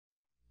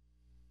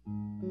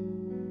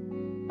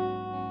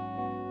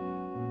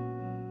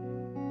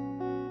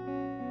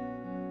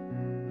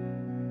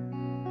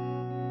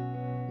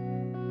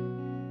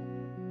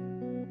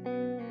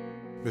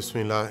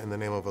Bismillah, in the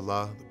name of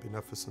Allah, the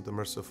Beneficent, the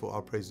Merciful,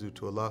 all praise due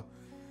to Allah.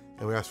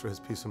 And we ask for His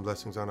peace and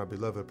blessings on our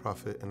beloved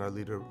Prophet and our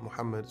leader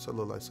Muhammad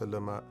sallallahu alaihi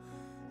wasallam,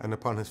 and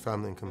upon his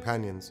family and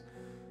companions.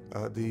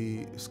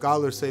 The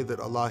scholars say that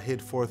Allah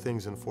hid four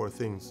things in four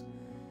things.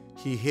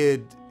 He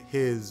hid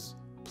His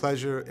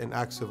pleasure in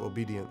acts of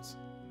obedience.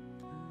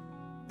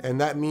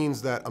 And that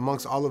means that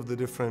amongst all of the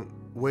different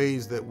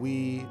ways that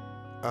we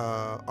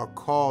are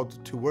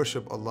called to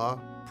worship Allah,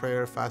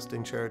 prayer,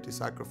 fasting, charity,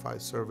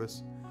 sacrifice,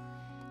 service,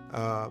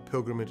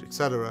 pilgrimage,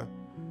 etc.,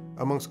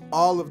 amongst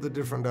all of the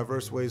different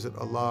diverse ways that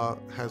Allah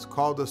has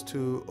called us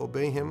to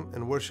obey Him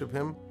and worship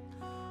Him,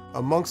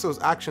 amongst those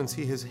actions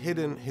He has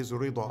hidden His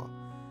rida,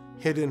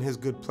 hidden His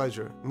good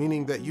pleasure,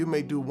 meaning that you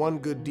may do one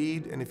good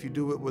deed, and if you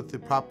do it with the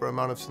proper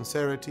amount of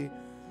sincerity,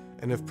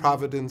 and if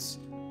providence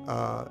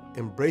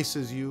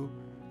embraces you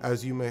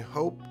as you may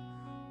hope,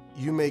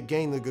 you may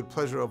gain the good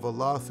pleasure of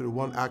Allah through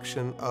one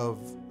action of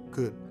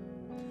good.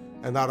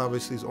 And that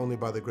obviously is only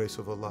by the grace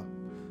of Allah.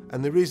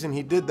 And the reason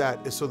He did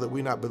that is so that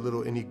we not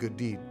belittle any good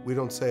deed. We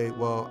don't say,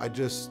 well, I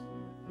just,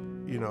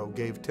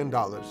 gave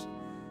 $10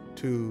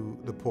 to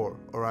the poor,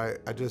 or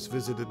I just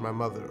visited my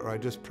mother, or I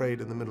just prayed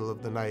in the middle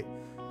of the night.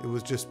 It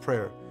was just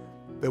prayer.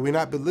 That we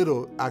not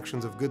belittle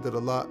actions of good that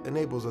Allah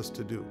enables us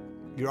to do.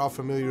 You're all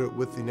familiar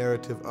with the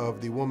narrative of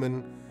the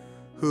woman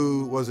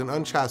who was an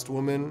unchaste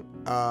woman,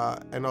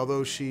 and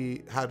although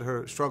she had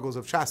her struggles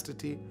of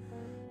chastity,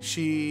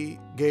 she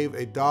gave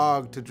a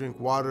dog to drink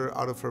water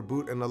out of her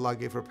boot, and Allah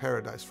gave her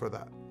paradise for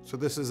that. So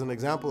this is an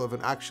example of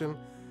an action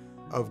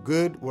of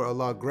good where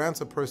Allah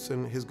grants a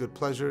person His good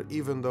pleasure,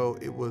 even though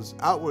it was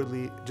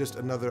outwardly just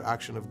another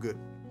action of good.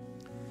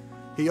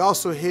 He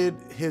also hid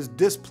His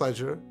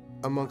displeasure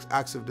amongst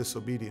acts of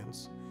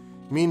disobedience,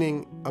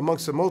 meaning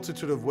amongst a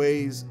multitude of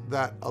ways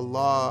that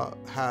Allah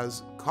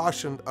has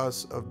cautioned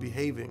us of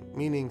behaving,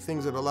 meaning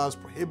things that Allah has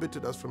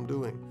prohibited us from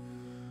doing.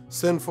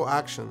 Sinful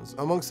actions.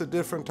 Amongst the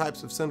different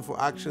types of sinful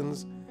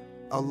actions,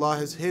 Allah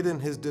has hidden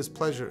His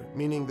displeasure,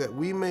 meaning that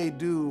we may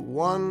do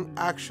one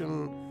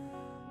action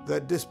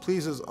that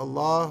displeases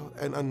Allah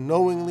and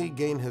unknowingly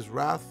gain His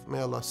wrath.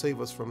 May Allah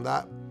save us from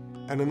that.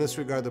 And in this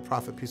regard, the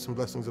Prophet, peace and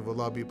blessings of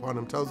Allah be upon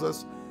him, tells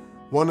us,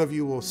 one of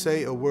you will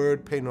say a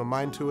word, pay no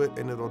mind to it,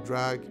 and it'll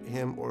drag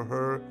him or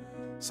her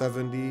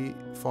 70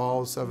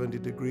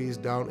 degrees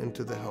down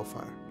into the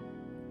hellfire.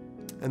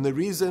 And the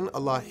reason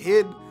Allah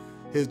hid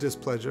His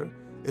displeasure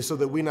is so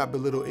that we not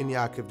belittle any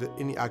act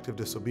of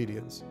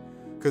disobedience.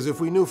 Because if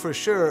we knew for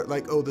sure,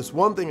 like, oh, this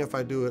one thing, if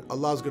I do it,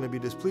 Allah's going to be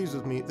displeased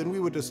with me, then we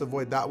would just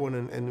avoid that one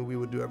and we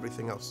would do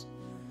everything else.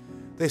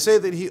 They say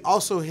that He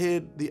also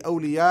hid the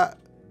awliya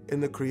in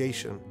the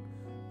creation.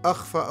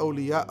 أَخْفَى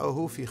أَوْلِيَاءَهُ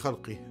فِي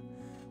خَلْقِهِ.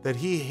 That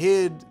He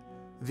hid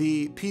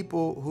the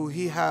people who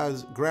He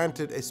has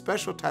granted a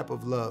special type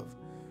of love,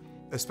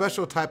 a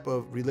special type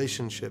of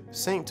relationship,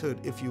 sainthood,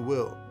 if you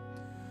will.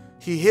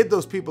 He hid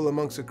those people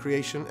amongst the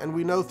creation, and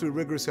we know through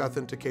rigorously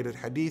authenticated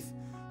hadith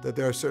that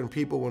there are certain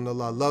people, when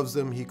Allah loves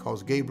them, He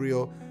calls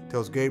Gabriel,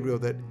 tells Gabriel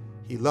that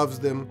He loves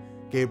them.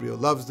 Gabriel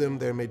loves them.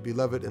 They're made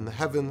beloved in the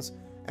heavens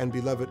and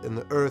beloved in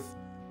the earth,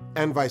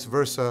 and vice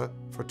versa,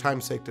 for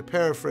time's sake to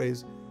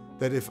paraphrase,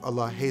 that if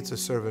Allah hates a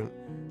servant,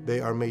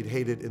 they are made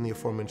hated in the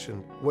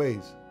aforementioned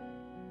ways.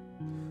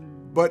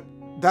 But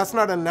that's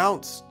not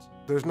announced.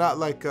 There's not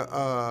like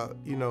a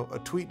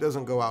tweet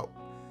doesn't go out.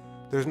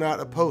 There's not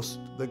a post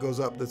that goes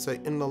up that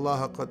say, Inna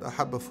Allah qad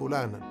ahabba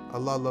fulana.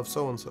 Allah loves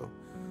so-and-so.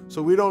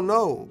 So we don't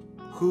know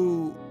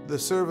who the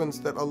servants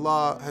that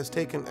Allah has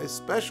taken a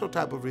special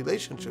type of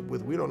relationship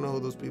with. We don't know who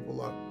those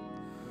people are.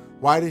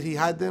 Why did He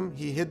hide them?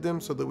 He hid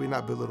them so that we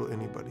not belittle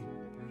anybody.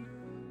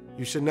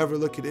 You should never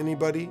look at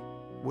anybody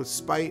with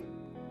spite,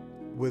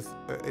 with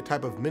a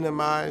type of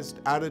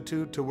minimized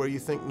attitude to where you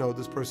think, no,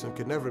 this person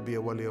could never be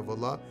a wali of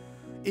Allah.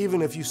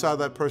 Even if you saw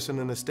that person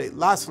in a state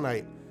last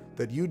night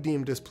that you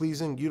deem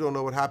displeasing, you don't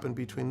know what happened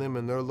between them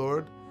and their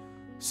Lord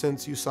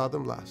since you saw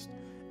them last.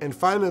 And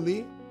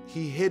finally,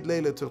 He hid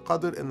Laylatul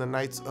Qadr in the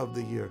nights of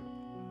the year.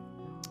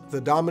 The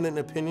dominant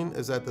opinion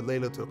is that the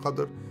Laylatul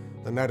Qadr,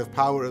 the night of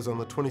power, is on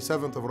the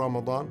 27th of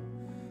Ramadan.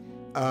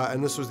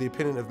 And this was the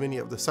opinion of many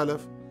of the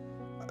Salaf.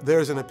 There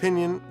is an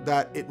opinion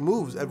that it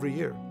moves every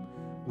year.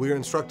 We are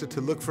instructed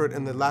to look for it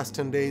in the last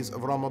 10 days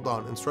of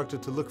Ramadan,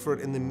 instructed to look for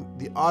it in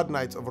the odd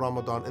nights of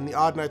Ramadan, in the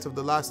odd nights of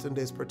the last 10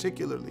 days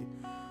particularly.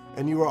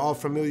 And you are all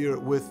familiar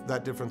with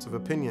that difference of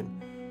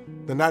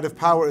opinion. The night of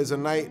power is a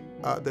night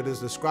that is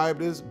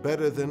described as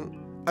better than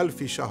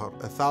alfi shahr,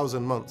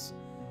 1,000 months.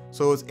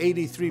 So it's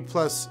 83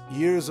 plus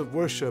years of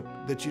worship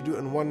that you do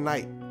in one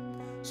night.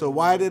 So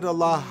why did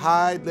Allah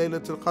hide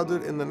Laylatul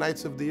Qadr in the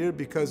nights of the year?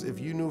 Because if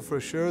you knew for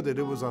sure that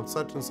it was on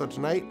such and such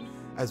night,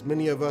 as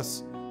many of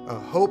us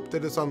hope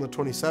that it's on the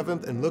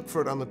 27th and look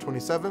for it on the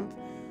 27th,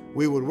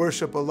 we would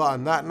worship Allah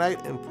on that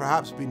night and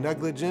perhaps be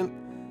negligent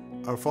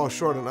or fall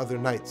short on other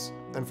nights.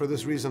 And for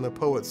this reason, the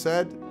poet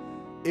said,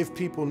 if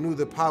people knew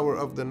the power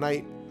of the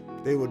night,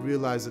 they would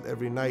realize that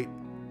every night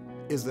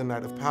is the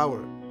night of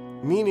power.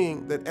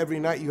 Meaning that every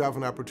night you have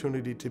an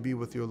opportunity to be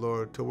with your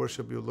Lord, to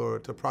worship your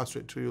Lord, to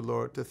prostrate to your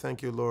Lord, to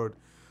thank your Lord,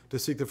 to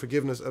seek the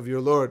forgiveness of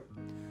your Lord.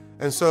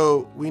 And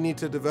so we need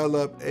to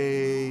develop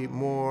a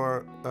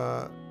more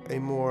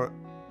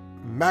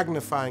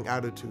magnifying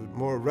attitude,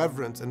 more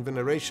reverence and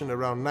veneration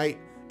around night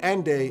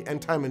and day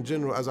and time in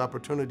general as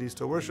opportunities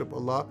to worship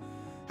Allah.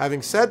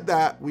 Having said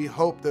that, we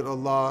hope that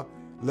Allah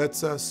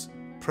lets us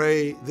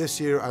pray this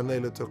year on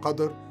Laylatul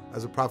Qadr,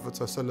 as the Prophet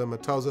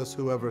ﷺ tells us,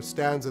 whoever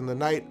stands in the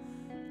night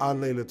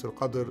on Laylatul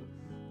Qadr,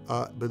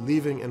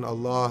 believing in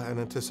Allah and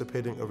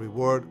anticipating a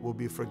reward, will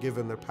be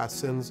forgiven their past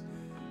sins.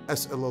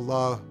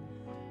 As'alallah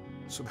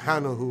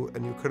subhanahu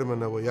an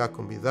yukrimana wa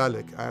yakum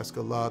bidhalik. I ask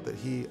Allah that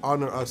He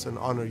honor us and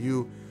honor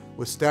you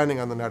with standing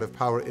on the night of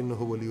power.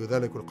 Innahu waliyu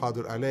dhalik wal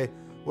qadir alayh.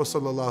 Wa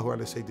sallallahu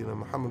ala Sayyidina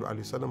Muhammad wa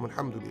alayhi salam.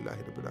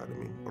 Alhamdulillahi rabbil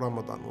alameen.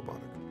 Ramadan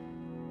Mubarak.